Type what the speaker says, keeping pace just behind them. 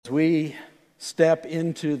As we step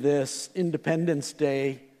into this Independence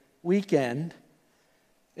Day weekend,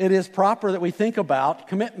 it is proper that we think about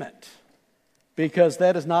commitment, because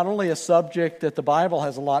that is not only a subject that the Bible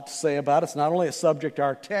has a lot to say about, it's not only a subject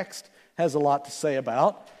our text has a lot to say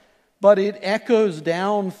about, but it echoes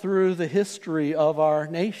down through the history of our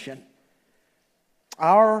nation.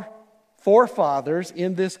 Our forefathers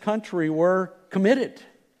in this country were committed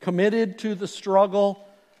to the struggle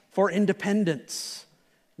for independence.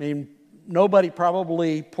 I mean, nobody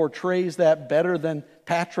probably portrays that better than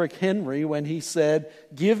Patrick Henry when he said,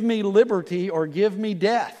 "Give me liberty or give me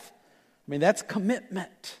death." I mean, that's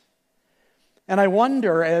commitment. And I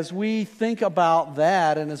wonder, as we think about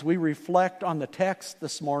that and as we reflect on the text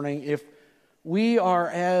this morning, if we are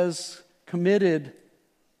as committed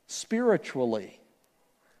spiritually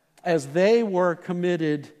as they were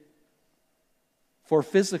committed for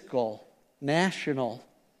physical, national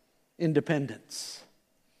independence.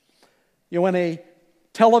 You know, when a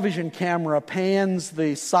television camera pans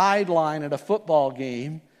the sideline at a football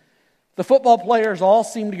game, the football players all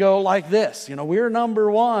seem to go like this. You know, we're number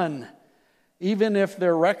one, even if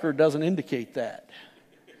their record doesn't indicate that.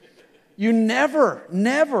 You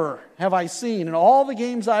never have I seen in all the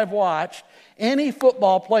games I've watched any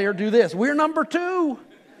football player do this. We're number two.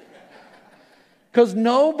 Because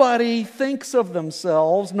nobody thinks of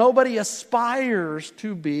themselves, nobody aspires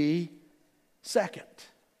to be second.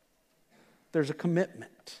 There's a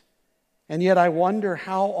commitment. And yet I wonder,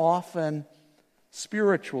 how often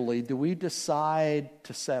spiritually do we decide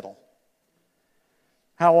to settle?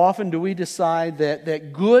 How often do we decide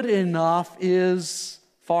that good enough is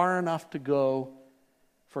far enough to go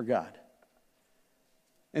for God?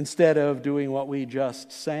 Instead of doing what we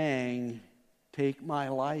just sang, "Take my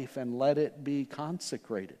life and let it be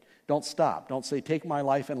consecrated." Don't stop. Don't say, "Take my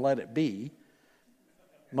life and let it be."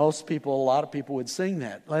 A lot of people would sing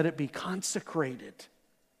that. Let it be consecrated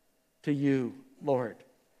to you, Lord.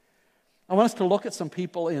 I want us to look at some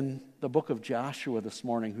people in the book of Joshua this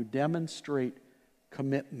morning who demonstrate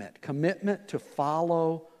commitment to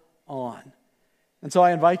follow on. And so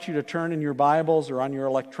I invite you to turn in your Bibles or on your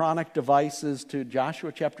electronic devices to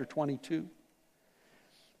Joshua chapter 22.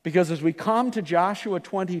 Because as we come to Joshua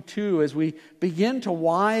 22, as we begin to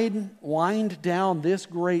wind down this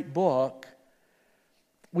great book,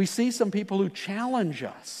 we see some people who challenge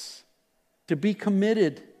us to be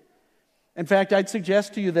committed. In fact, I'd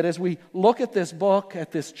suggest to you that as we look at this book,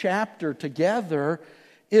 at this chapter together,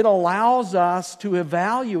 it allows us to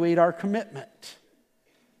evaluate our commitment.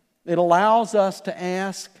 It allows us to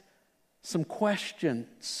ask some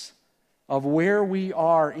questions of where we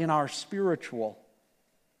are in our spiritual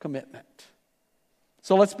commitment.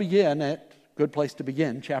 So let's begin at a good place to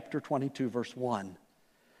begin, chapter 22, verse 1.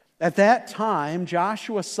 At that time,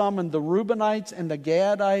 Joshua summoned the Reubenites and the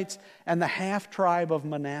Gadites and the half-tribe of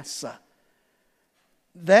Manasseh.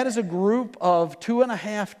 That is a group of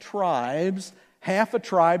 2.5 tribes, half a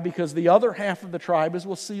tribe, because the other half of the tribe, as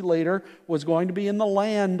we'll see later, was going to be in the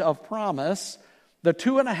land of promise. The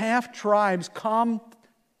 2.5 tribes come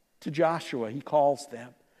to Joshua, he calls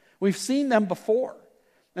them. We've seen them before.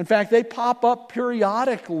 In fact, they pop up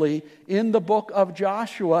periodically in the book of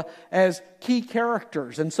Joshua as key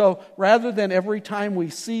characters. And so rather than every time we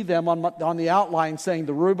see them on the outline saying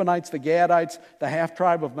the Reubenites, the Gadites, the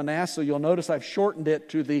half-tribe of Manasseh, you'll notice I've shortened it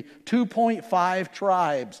to the 2.5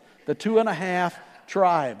 tribes, the 2.5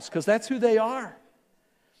 tribes, because that's who they are.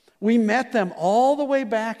 We met them all the way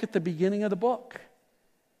back at the beginning of the book.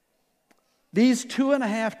 These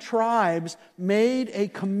 2.5 tribes made a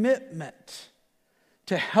commitment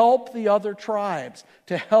to help the other tribes,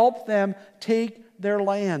 to help them take their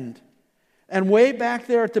land. And way back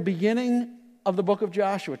there at the beginning of the book of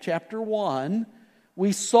Joshua, chapter 1,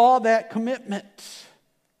 we saw that commitment.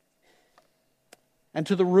 And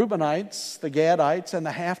to the Reubenites, the Gadites, and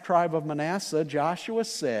the half-tribe of Manasseh, Joshua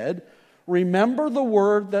said, "Remember the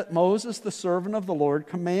word that Moses, the servant of the Lord,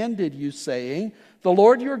 commanded you, saying, 'The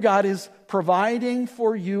Lord your God is providing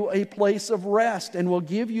for you a place of rest and will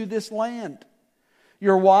give you this land.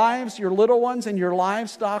 Your wives, your little ones, and your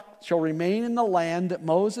livestock shall remain in the land that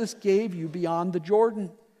Moses gave you beyond the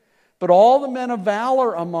Jordan. But all the men of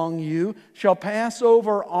valor among you shall pass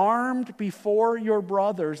over armed before your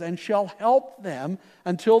brothers and shall help them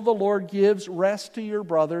until the Lord gives rest to your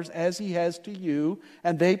brothers as he has to you,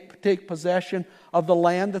 and they take possession of the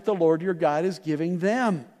land that the Lord your God is giving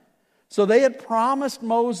them.'" So they had promised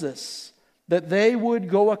Moses that they would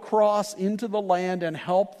go across into the land and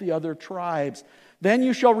help the other tribes. "Then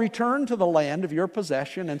you shall return to the land of your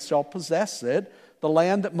possession and shall possess it, the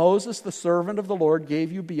land that Moses, the servant of the Lord,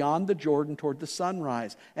 gave you beyond the Jordan toward the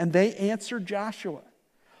sunrise." And they answered Joshua,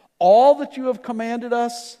 All that you have commanded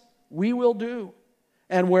us, we will do.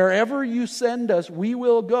 And wherever you send us, we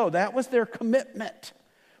will go. That was their commitment.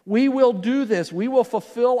 We will do this. We will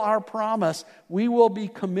fulfill our promise. We will be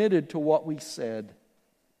committed to what we said.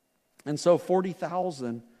 And so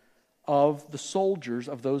 40,000 of the soldiers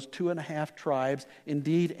of those 2.5 tribes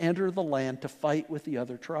indeed enter the land to fight with the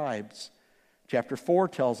other tribes. Chapter 4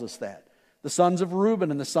 tells us that. The sons of Reuben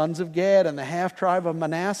and the sons of Gad and the half-tribe of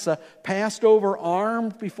Manasseh passed over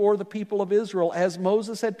armed before the people of Israel as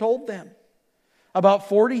Moses had told them. About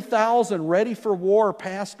 40,000 ready for war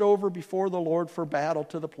passed over before the Lord for battle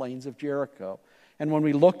to the plains of Jericho. And when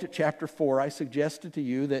we looked at chapter 4, I suggested to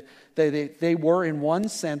you that they were, in one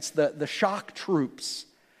sense, the shock troops.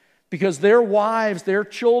 Because their wives, their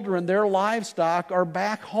children, their livestock are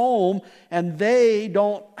back home, and they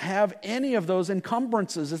don't have any of those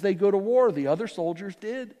encumbrances as they go to war. The other soldiers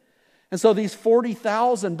did. And so these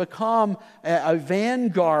 40,000 become a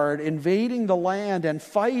vanguard invading the land and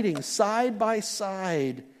fighting side by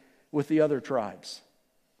side with the other tribes.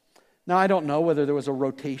 Now, I don't know whether there was a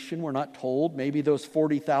rotation. We're not told. Maybe those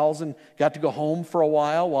 40,000 got to go home for a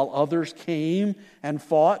while others came and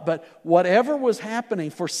fought. But whatever was happening,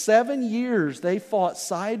 for 7 years they fought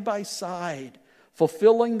side by side,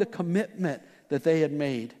 fulfilling the commitment that they had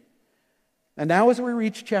made. And now as we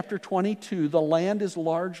reach chapter 22, the land is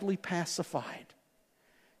largely pacified.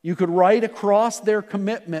 You could write across their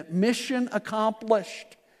commitment, mission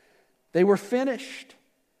accomplished. They were finished.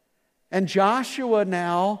 And Joshua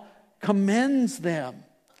now commends them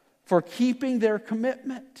for keeping their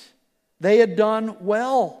commitment. They had done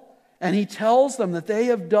well. And he tells them that they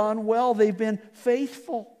have done well. They've been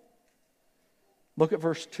faithful. Look at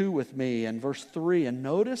verse 2 with me and verse 3 and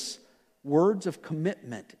notice words of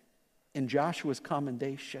commitment in Joshua's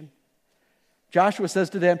commendation. Joshua says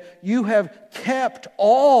to them, "You have kept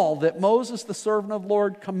all that Moses, the servant of the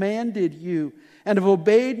Lord, commanded you, and have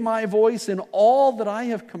obeyed my voice in all that I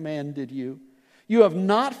have commanded you. You have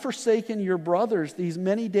not forsaken your brothers these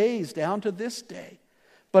many days down to this day,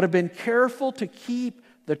 but have been careful to keep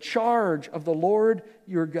the charge of the Lord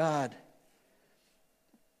your God."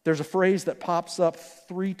 There's a phrase that pops up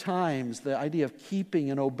 3 times, the idea of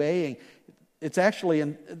keeping and obeying. It's actually,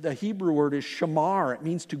 the Hebrew word is shamar. It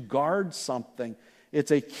means to guard something.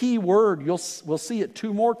 It's a key word. We'll see it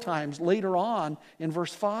 2 more times later on in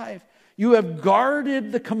verse 5. You have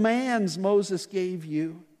guarded the commands Moses gave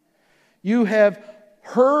you. You have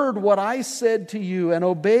heard what I said to you and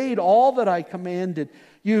obeyed all that I commanded.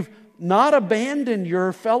 You've not abandoned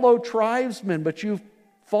your fellow tribesmen, but you've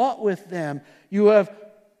fought with them. You have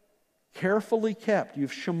carefully kept,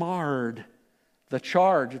 you've shamarred the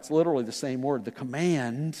charge. It's literally the same word, the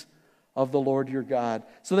command of the Lord your God.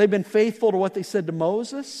 So they've been faithful to what they said to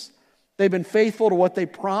Moses. They've been faithful to what they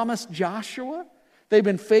promised Joshua. They've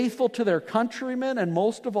been faithful to their countrymen. And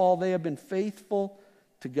most of all, they have been faithful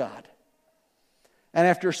to God. And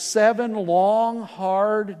after 7 long,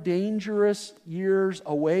 hard, dangerous years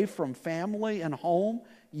away from family and home,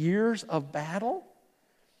 years of battle,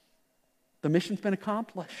 the mission's been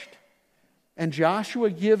accomplished. And Joshua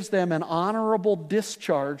gives them an honorable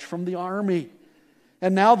discharge from the army.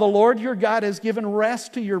 And now the Lord your God has given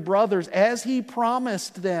rest to your brothers as he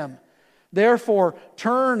promised them. Therefore,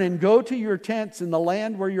 turn and go to your tents in the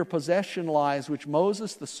land where your possession lies, which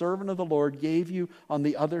Moses, the servant of the Lord, gave you on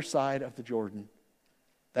the other side of the Jordan.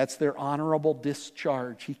 That's their honorable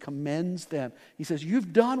discharge. He commends them. He says,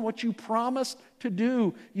 you've done what you promised to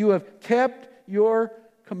do. You have kept your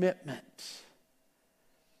commitment.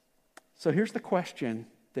 So here's the question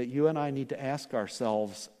that you and I need to ask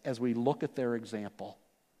ourselves as we look at their example.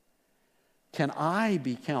 Can I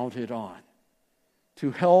be counted on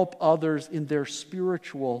to help others in their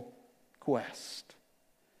spiritual quest?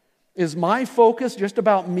 Is my focus just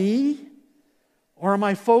about me? Or am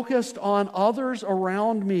I focused on others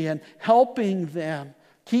around me and helping them,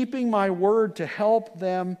 keeping my word to help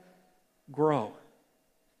them grow?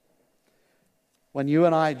 When you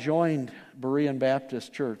and I joined Berean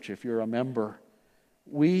Baptist Church, if you're a member,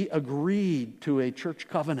 we agreed to a church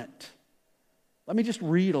covenant. Let me just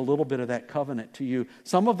read a little bit of that covenant to you.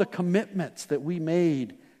 Some of the commitments that we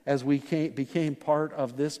made as we became part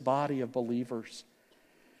of this body of believers.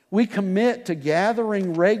 We commit to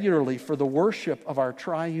gathering regularly for the worship of our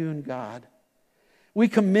triune God. We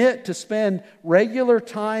commit to spend regular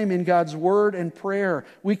time in God's Word and prayer.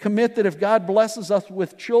 We commit that if God blesses us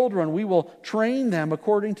with children, we will train them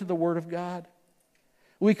according to the Word of God.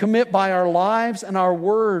 We commit by our lives and our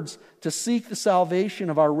words to seek the salvation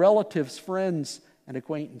of our relatives, friends, and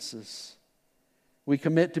acquaintances. We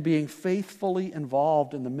commit to being faithfully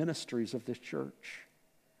involved in the ministries of this church.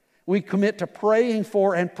 We commit to praying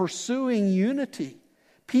for and pursuing unity,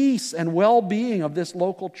 peace, and well-being of this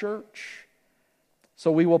local church.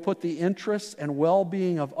 So we will put the interests and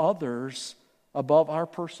well-being of others above our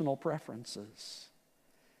personal preferences.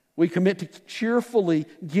 We commit to cheerfully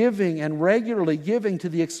giving and regularly giving to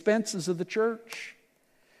the expenses of the church.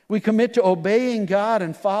 We commit to obeying God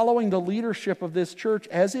and following the leadership of this church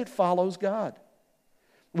as it follows God.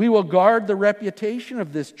 We will guard the reputation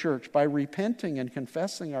of this church by repenting and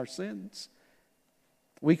confessing our sins.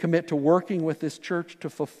 We commit to working with this church to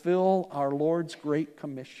fulfill our Lord's great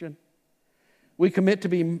commission. We commit to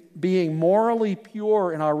being morally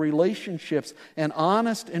pure in our relationships and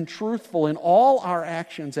honest and truthful in all our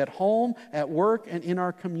actions at home, at work, and in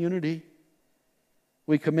our community.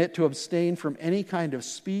 We commit to abstain from any kind of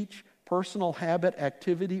speech, personal habit,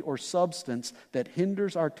 activity, or substance that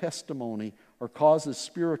hinders our testimony or causes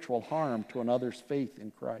spiritual harm to another's faith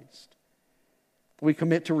in Christ. We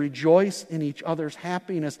commit to rejoice in each other's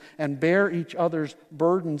happiness and bear each other's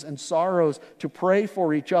burdens and sorrows, to pray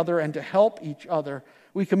for each other and to help each other.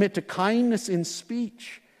 We commit to kindness in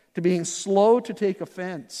speech, to being slow to take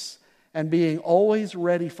offense, and being always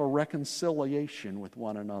ready for reconciliation with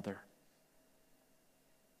one another.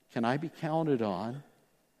 Can I be counted on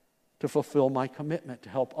to fulfill my commitment to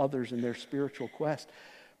help others in their spiritual quest?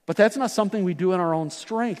 But that's not something we do in our own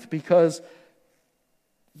strength, because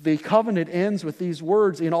the covenant ends with these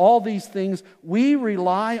words: in all these things we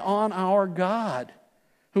rely on our God,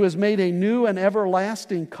 who has made a new and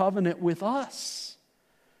everlasting covenant with us.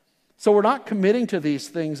 So we're not committing to these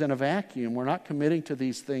things in a vacuum. We're not committing to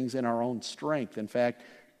these things in our own strength. In fact,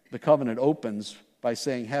 the covenant opens by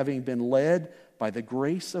saying, having been led by the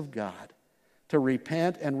grace of God to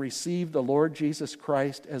repent and receive the Lord Jesus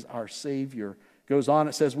Christ as our Savior. Goes on,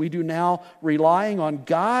 it says, we do now, relying on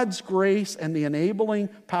God's grace and the enabling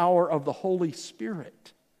power of the Holy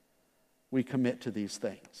Spirit, we commit to these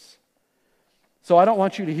things. So I don't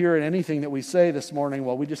want you to hear in anything that we say this morning,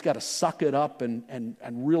 well, we just got to suck it up and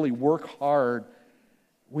really work hard.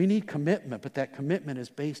 We need commitment, but that commitment is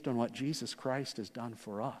based on what Jesus Christ has done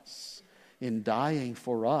for us, in dying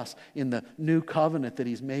for us, in the new covenant that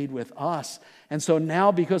He's made with us. And so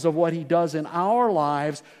now, because of what He does in our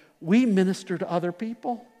lives, we minister to other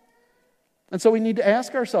people. And so we need to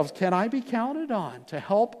ask ourselves, can I be counted on to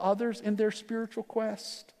help others in their spiritual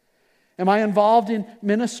quest? Am I involved in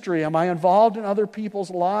ministry? Am I involved in other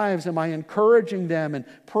people's lives? Am I encouraging them and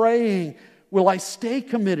praying? Will I stay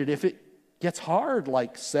committed if it gets hard,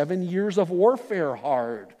 like 7 years of warfare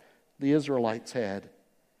hard the Israelites had?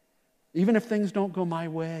 Even if things don't go my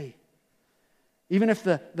way. Even if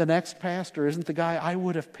the next pastor isn't the guy I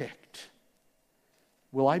would have picked.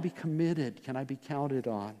 Will I be committed? Can I be counted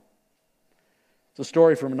on? It's a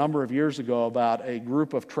story from a number of years ago about a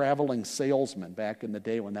group of traveling salesmen back in the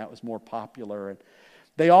day when that was more popular. And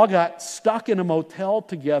they all got stuck in a motel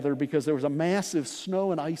together because there was a massive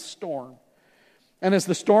snow and ice storm. And as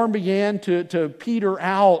the storm began to peter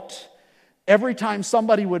out, every time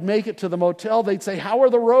somebody would make it to the motel, they'd say, how are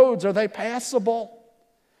the roads? Are they passable?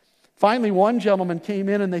 Finally, one gentleman came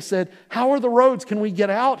in and they said, how are the roads? Can we get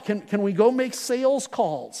out? Can we go make sales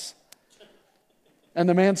calls? And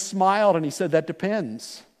the man smiled and he said, that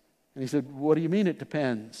depends. And he said, what do you mean it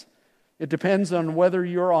depends? It depends on whether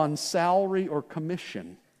you're on salary or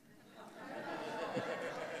commission.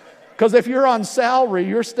 Because if you're on salary,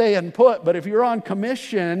 you're staying put. But if you're on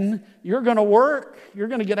commission, you're going to work. You're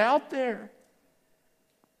going to get out there.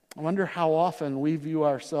 I wonder how often we view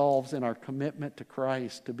ourselves in our commitment to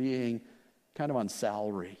Christ to being kind of on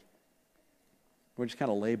salary. We're just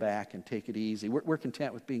kind of lay back and take it easy. We're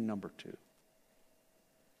content with being number two.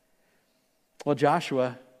 Well,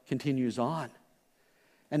 Joshua continues on.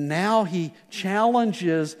 And now he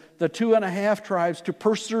challenges the 2.5 tribes to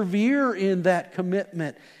persevere in that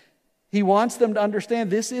commitment. He wants them to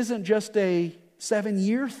understand this isn't just a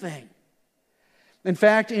 7-year thing. In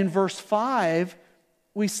fact, in verse 5,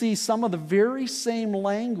 we see some of the very same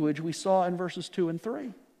language we saw in verses 2 and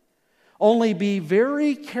 3. Only be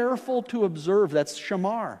very careful to observe, that's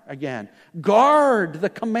shamar again. Guard the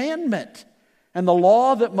commandment and the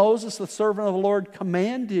law that Moses, the servant of the Lord,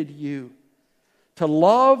 commanded you, to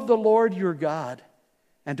love the Lord your God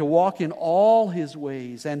and to walk in all His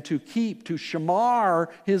ways and to keep, to shamar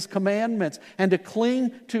His commandments and to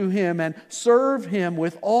cling to Him and serve Him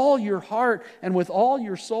with all your heart and with all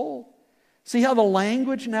your soul. See how the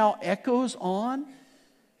language now echoes on?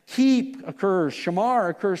 Keep occurs, shamar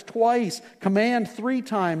occurs twice, command 3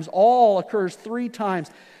 times, all occurs 3 times.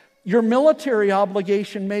 Your military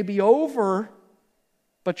obligation may be over,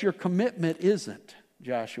 but your commitment isn't,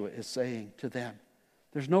 Joshua is saying to them.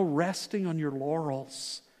 There's no resting on your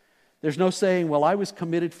laurels. There's no saying, well, I was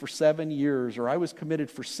committed for 7 years, or I was committed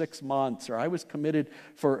for 6 months, or I was committed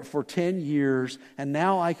for 10 years, and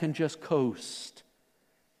now I can just coast.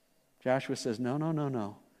 Joshua says,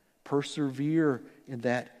 no. Persevere in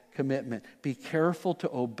that commitment. Be careful to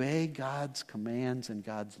obey God's commands and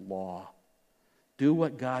God's law. Do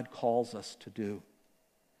what God calls us to do.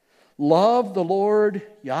 Love the Lord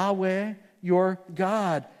Yahweh, your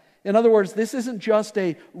God. In other words, this isn't just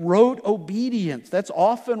a rote obedience. That's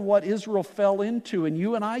often what Israel fell into, and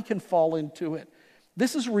you and I can fall into it.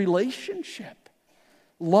 This is relationship.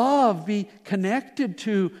 Love, be connected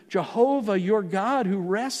to Jehovah, your God, who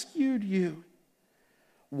rescued you.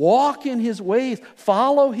 Walk in His ways.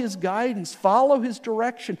 Follow His guidance. Follow His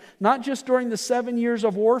direction. Not just during the 7 years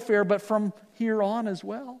of warfare, but from here on as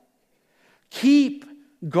well.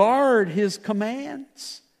 Guard His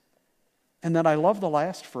commands. And then I love the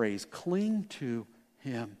last phrase, cling to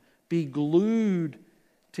Him. Be glued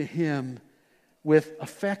to Him with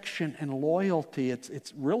affection and loyalty.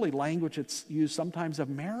 It's really language that's used sometimes of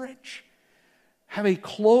marriage. Have a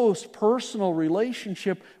close personal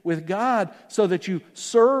relationship with God so that you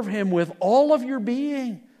serve Him with all of your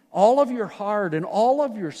being, all of your heart, and all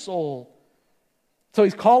of your soul. So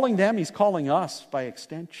He's calling them, He's calling us by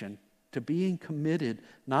extension to being committed,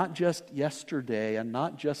 not just yesterday and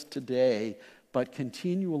not just today, but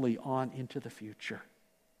continually on into the future.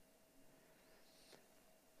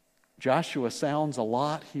 Joshua sounds a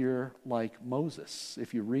lot here like Moses.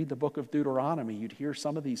 If you read the book of Deuteronomy, you'd hear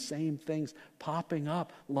some of these same things popping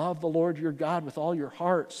up. Love the Lord your God with all your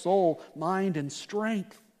heart, soul, mind, and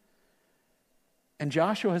strength. And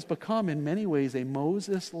Joshua has become, in many ways, a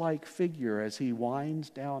Moses-like figure as he winds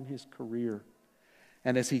down his career.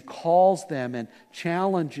 And as he calls them and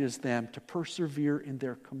challenges them to persevere in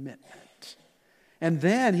their commitment. And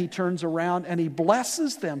then he turns around and he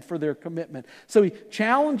blesses them for their commitment. So he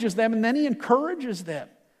challenges them and then he encourages them.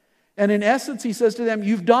 And in essence, he says to them,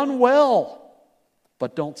 you've done well,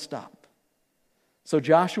 but don't stop. So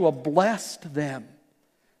Joshua blessed them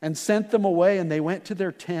and sent them away, and they went to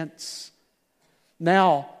their tents.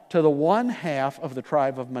 Now, to the one half of the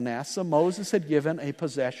tribe of Manasseh, Moses had given a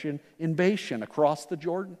possession in Bashan across the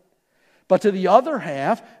Jordan. But to the other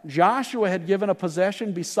half, Joshua had given a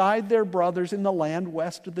possession beside their brothers in the land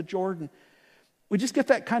west of the Jordan. We just get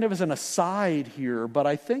that kind of as an aside here, but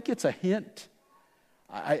I think it's a hint.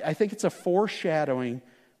 I think it's a foreshadowing,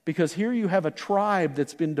 because here you have a tribe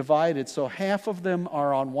that's been divided. So half of them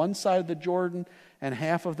are on one side of the Jordan, and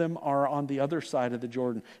half of them are on the other side of the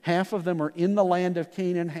Jordan. Half of them are in the land of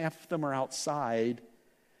Canaan, half of them are outside.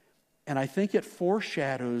 And I think it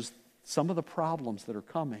foreshadows some of the problems that are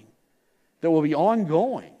coming, that will be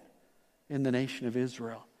ongoing in the nation of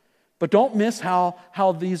Israel. But don't miss how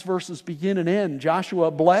these verses begin and end. Joshua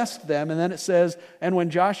blessed them, and then it says, and when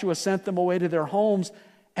Joshua sent them away to their homes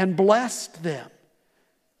and blessed them.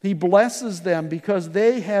 He blesses them because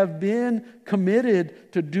they have been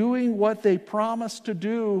committed to doing what they promised to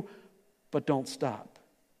do, but don't stop.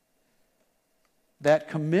 That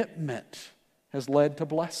commitment has led to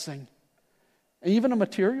blessing, even a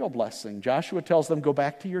material blessing. Joshua tells them, go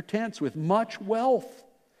back to your tents with much wealth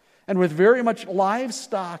and with very much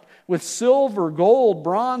livestock, with silver, gold,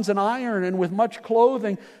 bronze, and iron, and with much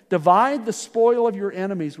clothing. Divide the spoil of your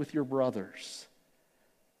enemies with your brothers.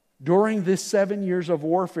 During this 7 years of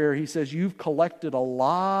warfare, he says, you've collected a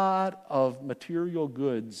lot of material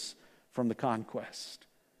goods from the conquest.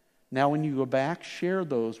 Now when you go back, share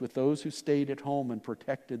those with those who stayed at home and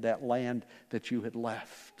protected that land that you had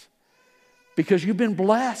left. Because you've been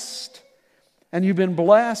blessed. And you've been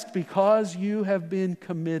blessed because you have been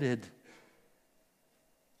committed.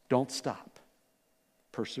 Don't stop.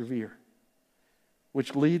 Persevere.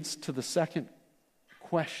 Which leads to the second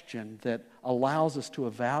question that allows us to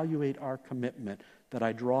evaluate our commitment that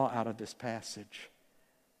I draw out of this passage.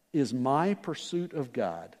 Is my pursuit of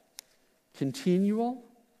God continual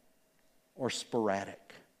or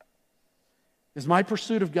sporadic? Is my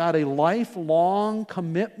pursuit of God a lifelong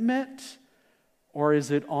commitment, or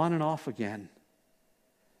is it on and off again?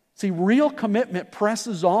 See, real commitment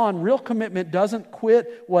presses on. Real commitment doesn't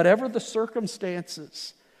quit whatever the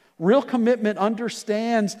circumstances. Real commitment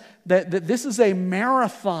understands that this is a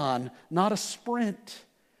marathon, not a sprint.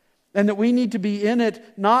 And that we need to be in it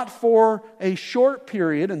not for a short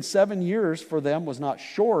period, and 7 years for them was not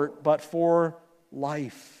short, but for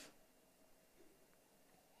life.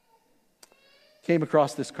 Came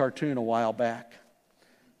across this cartoon a while back.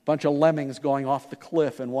 A bunch of lemmings going off the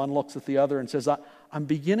cliff, and one looks at the other and says, I'm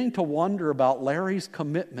beginning to wonder about Larry's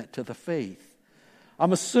commitment to the faith.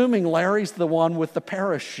 I'm assuming Larry's the one with the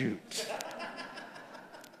parachute.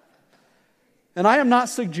 And I am not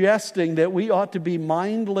suggesting that we ought to be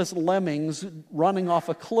mindless lemmings running off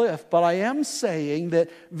a cliff, but I am saying that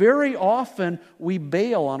very often we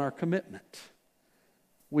bail on our commitment.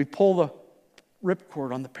 We pull the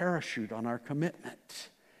ripcord on the parachute on our commitment.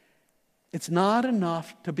 It's not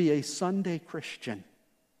enough to be a Sunday Christian.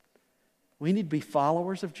 We need to be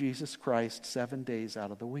followers of Jesus Christ 7 days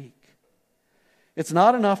out of the week. It's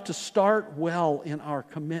not enough to start well in our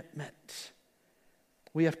commitment.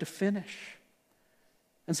 We have to finish.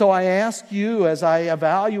 And so I ask you, as I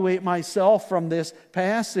evaluate myself from this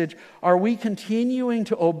passage, are we continuing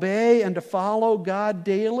to obey and to follow God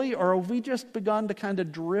daily, or have we just begun to kind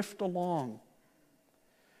of drift along?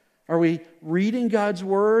 Are we reading God's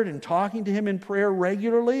Word and talking to Him in prayer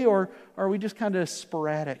regularly, or are we just kind of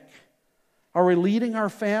sporadic? Are we leading our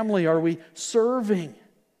family? Are we serving?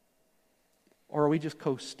 Or are we just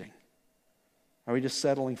coasting? Are we just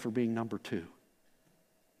settling for being number two?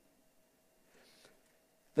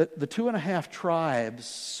 The 2.5 tribes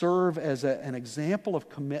serve as an example of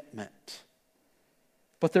commitment.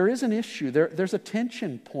 But there is an issue. There's a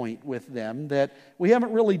tension point with them that we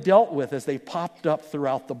haven't really dealt with as they popped up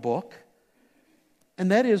throughout the book.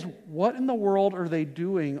 And that is, what in the world are they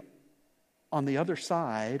doing on the other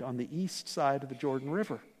side, on the east side of the Jordan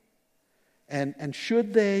River? And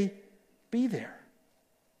should they be there?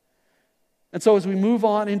 And so as we move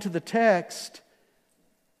on into the text,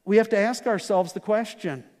 we have to ask ourselves the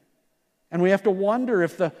question, and we have to wonder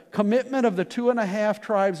if the commitment of the 2.5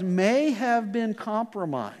 tribes may have been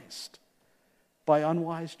compromised by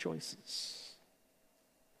unwise choices.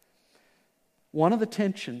 One of the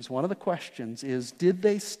tensions, one of the questions is, did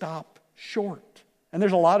they stop short? And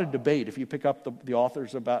there's a lot of debate. If you pick up the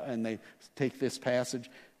authors about and they take this passage,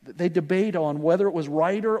 they debate on whether it was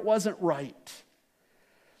right or it wasn't right.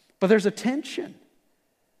 But there's a tension.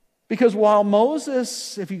 Because while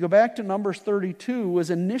Moses, if you go back to Numbers 32, was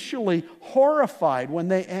initially horrified when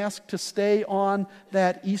they asked to stay on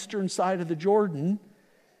that eastern side of the Jordan,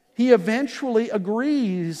 he eventually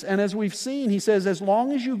agrees. And as we've seen, he says, as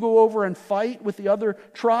long as you go over and fight with the other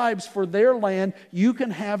tribes for their land, you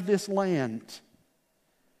can have this land.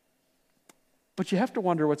 But you have to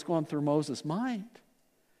wonder what's going through Moses' mind.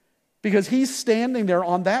 Because he's standing there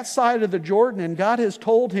on that side of the Jordan, and God has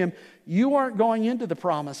told him, you aren't going into the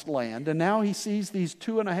promised land. And now he sees these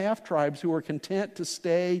 2.5 tribes who are content to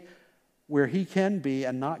stay where he can be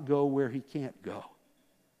and not go where he can't go.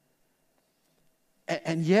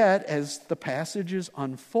 And yet, as the passages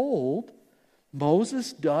unfold,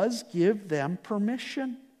 Moses does give them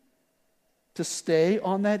permission to stay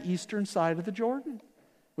on that eastern side of the Jordan.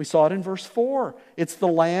 We saw it in verse 4. It's the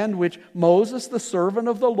land which Moses, the servant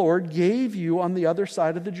of the Lord, gave you on the other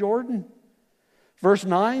side of the Jordan. Verse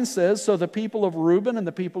 9 says, so the people of Reuben and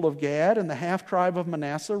the people of Gad and the half-tribe of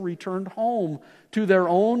Manasseh returned home to their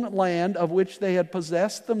own land of which they had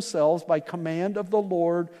possessed themselves by command of the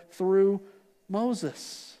Lord through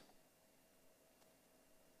Moses.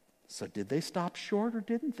 So did they stop short or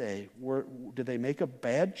didn't they? Did they make a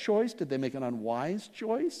bad choice? Did they make an unwise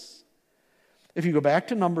choice? If you go back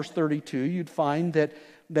to Numbers 32, you'd find that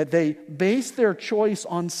they based their choice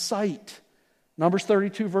on sight. Numbers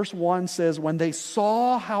 32 verse 1 says, when they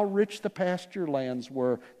saw how rich the pasture lands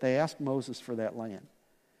were, they asked Moses for that land.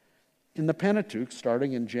 In the Pentateuch,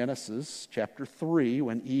 starting in Genesis chapter 3,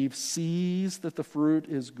 when Eve sees that the fruit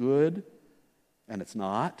is good, and it's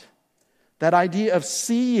not, that idea of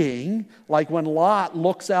seeing, like when Lot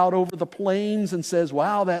looks out over the plains and says,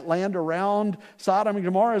 wow, that land around Sodom and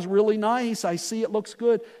Gomorrah is really nice. I see it looks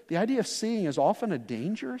good. The idea of seeing is often a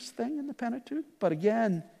dangerous thing in the Pentateuch. But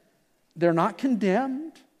again, they're not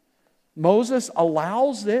condemned. Moses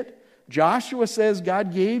allows it. Joshua says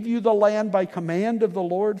God gave you the land by command of the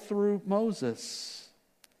Lord through Moses.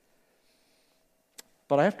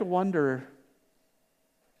 But I have to wonder,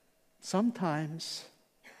 sometimes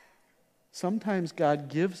God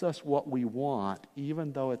gives us what we want,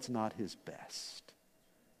 even though it's not His best.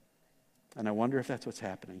 And I wonder if that's what's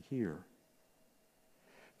happening here.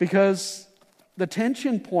 Because the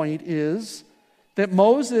tension point is that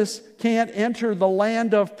Moses can't enter the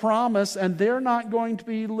land of promise, and they're not going to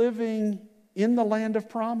be living in the land of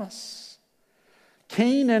promise.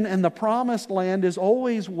 Canaan and the promised land is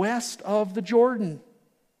always west of the Jordan.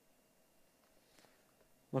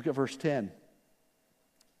 Look at verse 10.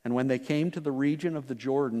 And when they came to the region of the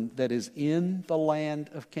Jordan that is in the land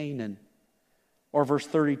of Canaan, or verse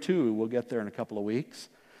 32, we'll get there in a couple of weeks,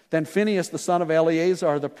 then Phinehas, the son of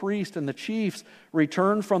Eleazar, the priest, and the chiefs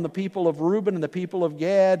returned from the people of Reuben and the people of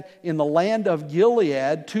Gad in the land of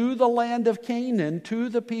Gilead to the land of Canaan, to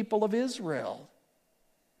the people of Israel.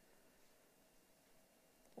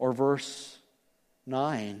 Or verse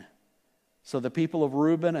 9. So the people of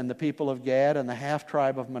Reuben and the people of Gad and the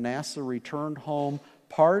half-tribe of Manasseh returned home,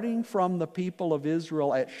 parting from the people of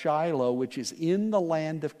Israel at Shiloh, which is in the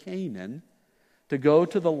land of Canaan, to go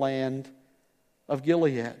to the land of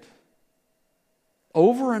Gilead.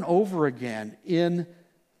 Over and over again in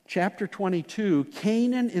chapter 22,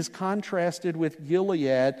 Canaan is contrasted with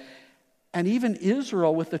Gilead and even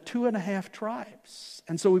Israel with the 2.5 tribes.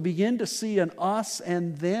 And so we begin to see an us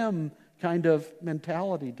and them kind of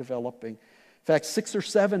mentality developing. In fact, 6 or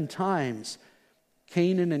 7 times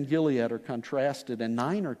Canaan and Gilead are contrasted, and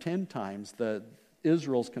 9 or 10 times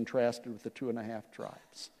Israel's contrasted with the 2.5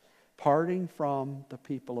 tribes, parting from the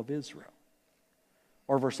people of Israel.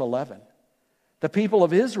 Or verse 11. The people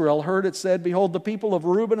of Israel heard it said, "Behold, the people of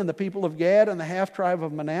Reuben and the people of Gad and the half-tribe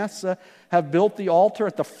of Manasseh have built the altar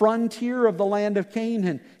at the frontier of the land of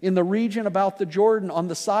Canaan, in the region about the Jordan, on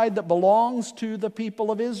the side that belongs to the people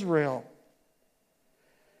of Israel."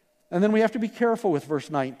 And then we have to be careful with verse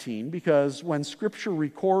 19, because when Scripture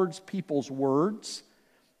records people's words,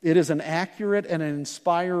 it is an accurate and an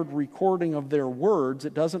inspired recording of their words.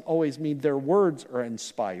 It doesn't always mean their words are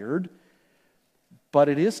inspired, but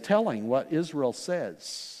it is telling what Israel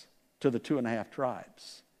says to the 2.5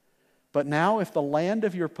 tribes. "But now if the land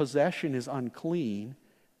of your possession is unclean,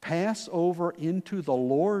 pass over into the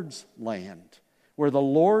Lord's land, where the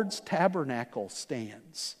Lord's tabernacle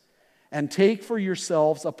stands, and take for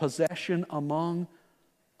yourselves a possession among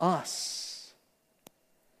us."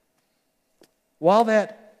 While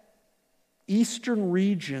that eastern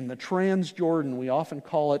region, the Transjordan, we often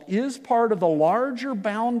call it, is part of the larger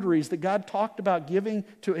boundaries that God talked about giving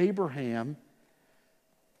to Abraham,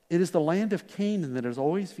 it is the land of Canaan that is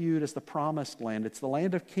always viewed as the promised land. It's the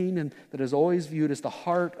land of Canaan that is always viewed as the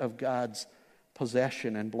heart of God's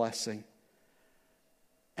possession and blessing.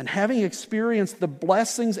 And having experienced the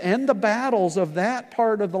blessings and the battles of that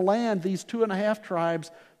part of the land, these 2.5 tribes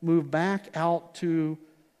move back out to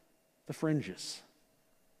the fringes.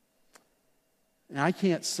 And I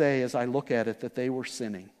can't say as I look at it that they were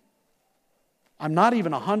sinning. I'm not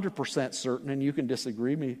even 100% certain, and you can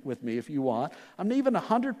disagree with me if you want. I'm not even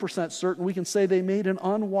 100% certain we can say they made an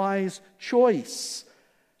unwise choice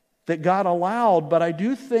that God allowed, but I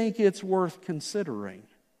do think it's worth considering.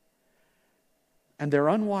 And their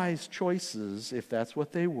unwise choices, if that's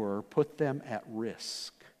what they were, put them at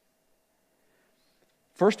risk.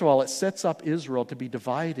 First of all, it sets up Israel to be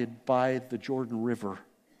divided by the Jordan River.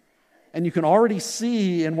 And you can already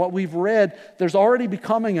see in what we've read, there's already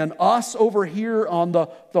becoming an us over here on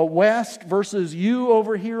the west versus you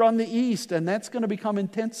over here on the east. And that's going to become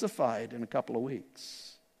intensified in a couple of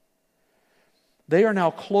weeks. They are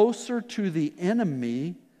now closer to the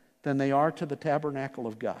enemy than they are to the tabernacle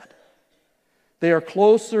of God. They are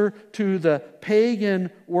closer to the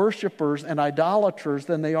pagan worshipers and idolaters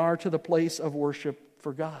than they are to the place of worship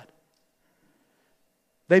for God.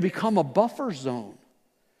 They become a buffer zone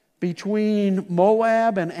between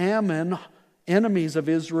Moab and Ammon, enemies of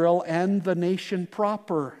Israel, and the nation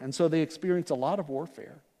proper. And so they experience a lot of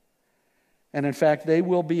warfare. And in fact, they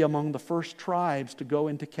will be among the first tribes to go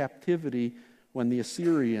into captivity when the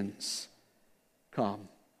Assyrians come.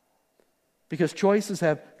 Because choices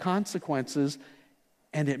have consequences,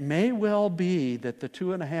 and it may well be that the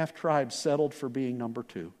 2.5 tribes settled for being number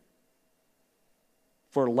 2.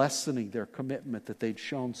 For lessening their commitment that they'd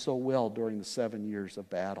shown so well during the 7 years of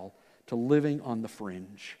battle to living on the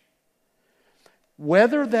fringe.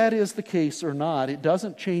 Whether that is the case or not, it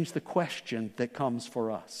doesn't change the question that comes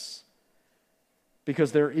for us.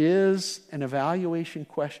 Because there is an evaluation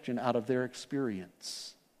question out of their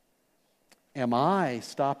experience. Am I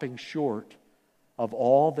stopping short of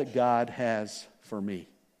all that God has for me?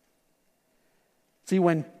 See,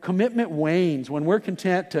 when commitment wanes, when we're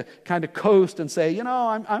content to kind of coast and say,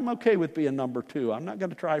 I'm okay with being number 2. I'm not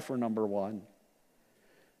going to try for number 1.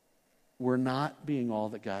 We're not being all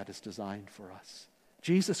that God has designed for us.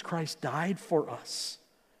 Jesus Christ died for us.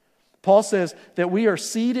 Paul says that we are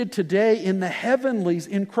seated today in the heavenlies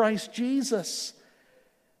in Christ Jesus.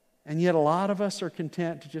 And yet a lot of us are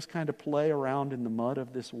content to just kind of play around in the mud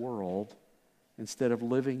of this world instead of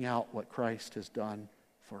living out what Christ has done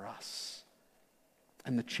for us.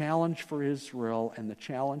 And the challenge for Israel and the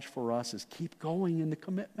challenge for us is keep going in the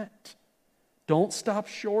commitment. Don't stop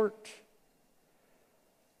short.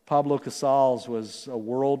 Pablo Casals was a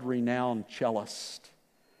world-renowned cellist.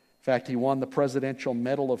 In fact, he won the Presidential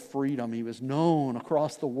Medal of Freedom. He was known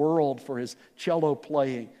across the world for his cello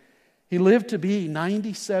playing. He lived to be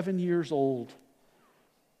 97 years old.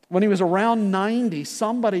 When he was around 90,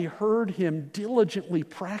 somebody heard him diligently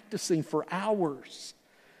practicing for hours.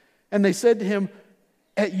 And they said to him,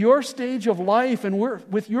 At your stage of life and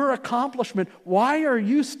with your accomplishment, why are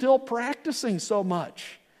you still practicing so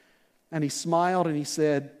much? And he smiled and he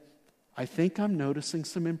said, I think I'm noticing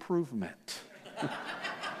some improvement.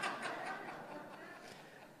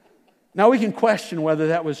 Now we can question whether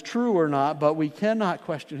that was true or not, but we cannot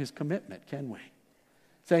question his commitment, can we?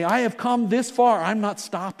 Saying, I have come this far, I'm not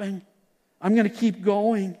stopping. I'm going to keep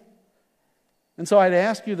going. And so I'd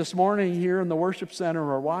ask you this morning here in the worship center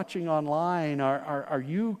or watching online, are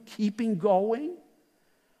you keeping going?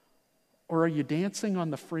 Or are you dancing on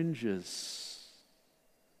the fringes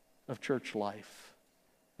of church life,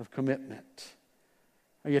 of commitment?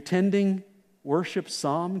 Are you attending worship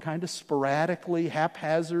some kind of sporadically,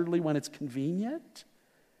 haphazardly when it's convenient?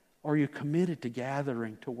 Or are you committed to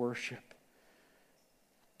gathering to worship?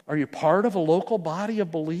 Are you part of a local body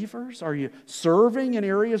of believers? Are you serving in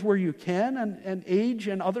areas where you can? And age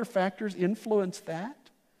and other factors influence that.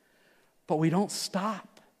 But we don't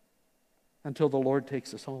stop until the Lord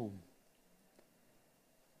takes us home.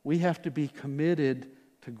 We have to be committed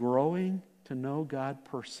to growing to know God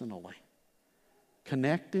personally,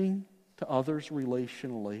 connecting to others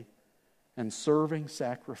relationally, and serving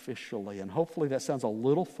sacrificially. And hopefully that sounds a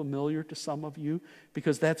little familiar to some of you,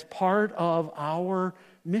 because that's part of our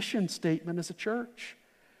mission statement as a church.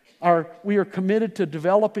 We are committed to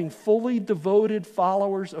developing fully devoted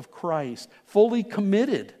followers of Christ, fully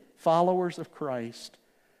committed followers of Christ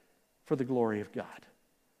for the glory of God.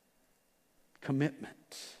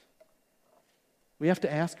 Commitment. We have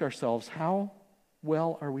to ask ourselves, how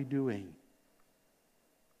well are we doing?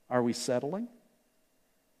 Are we settling?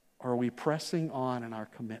 Or are we pressing on in our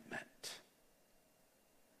commitment?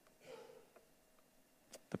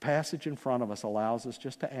 The passage in front of us allows us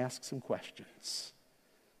just to ask some questions,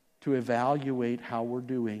 to evaluate how we're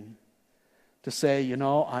doing, to say,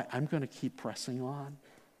 I'm going to keep pressing on.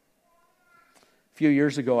 A few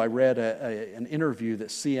years ago, I read an interview that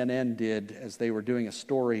CNN did as they were doing a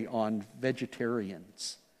story on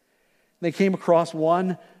vegetarians. They came across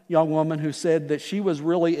one young woman who said that she was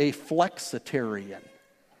really a flexitarian.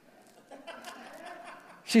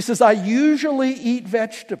 She says, I usually eat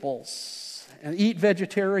vegetables and eat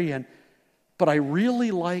vegetarian, but I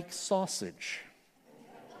really like sausage.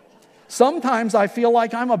 Sometimes I feel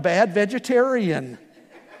like I'm a bad vegetarian,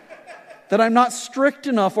 that I'm not strict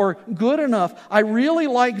enough or good enough. I really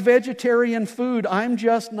like vegetarian food. I'm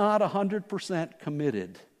just not 100%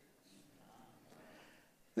 committed.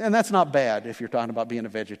 And that's not bad if you're talking about being a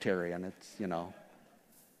vegetarian. It's,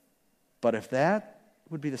 But if that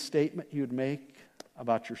would be the statement you'd make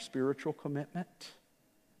about your spiritual commitment,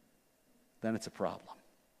 then it's a problem.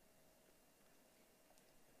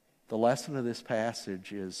 The lesson of this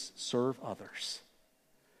passage is serve others.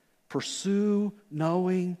 Pursue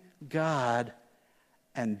knowing God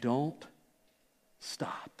and don't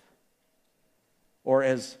stop. Or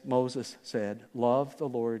as Moses said, love the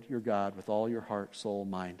Lord your God with all your heart, soul,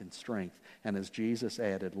 mind, and strength. And as Jesus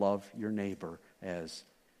added, love your neighbor as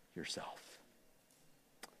yourself.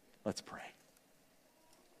 Let's pray.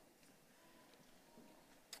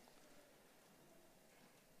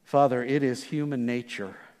 Father, it is human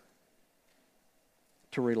nature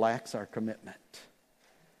to relax our commitment,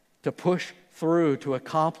 to push through, to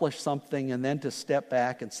accomplish something, and then to step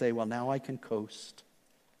back and say, well, now I can coast.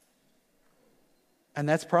 And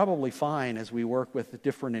that's probably fine as we work with the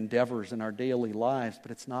different endeavors in our daily lives,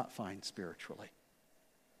 but it's not fine spiritually.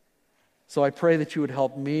 So I pray that you would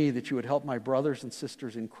help me, that you would help my brothers and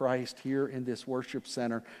sisters in Christ here in this worship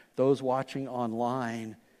center, those watching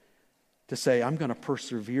online, to say, I'm going to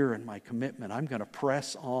persevere in my commitment. I'm going to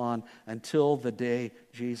press on until the day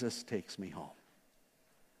Jesus takes me home.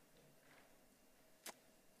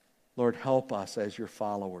 Lord, help us as your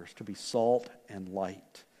followers to be salt and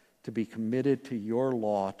light, to be committed to your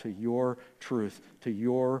law, to your truth, to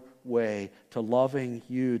your way, to loving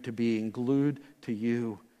you, to being glued to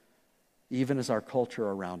you, even as our culture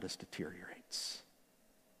around us deteriorates.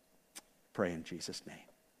 Pray in Jesus' name.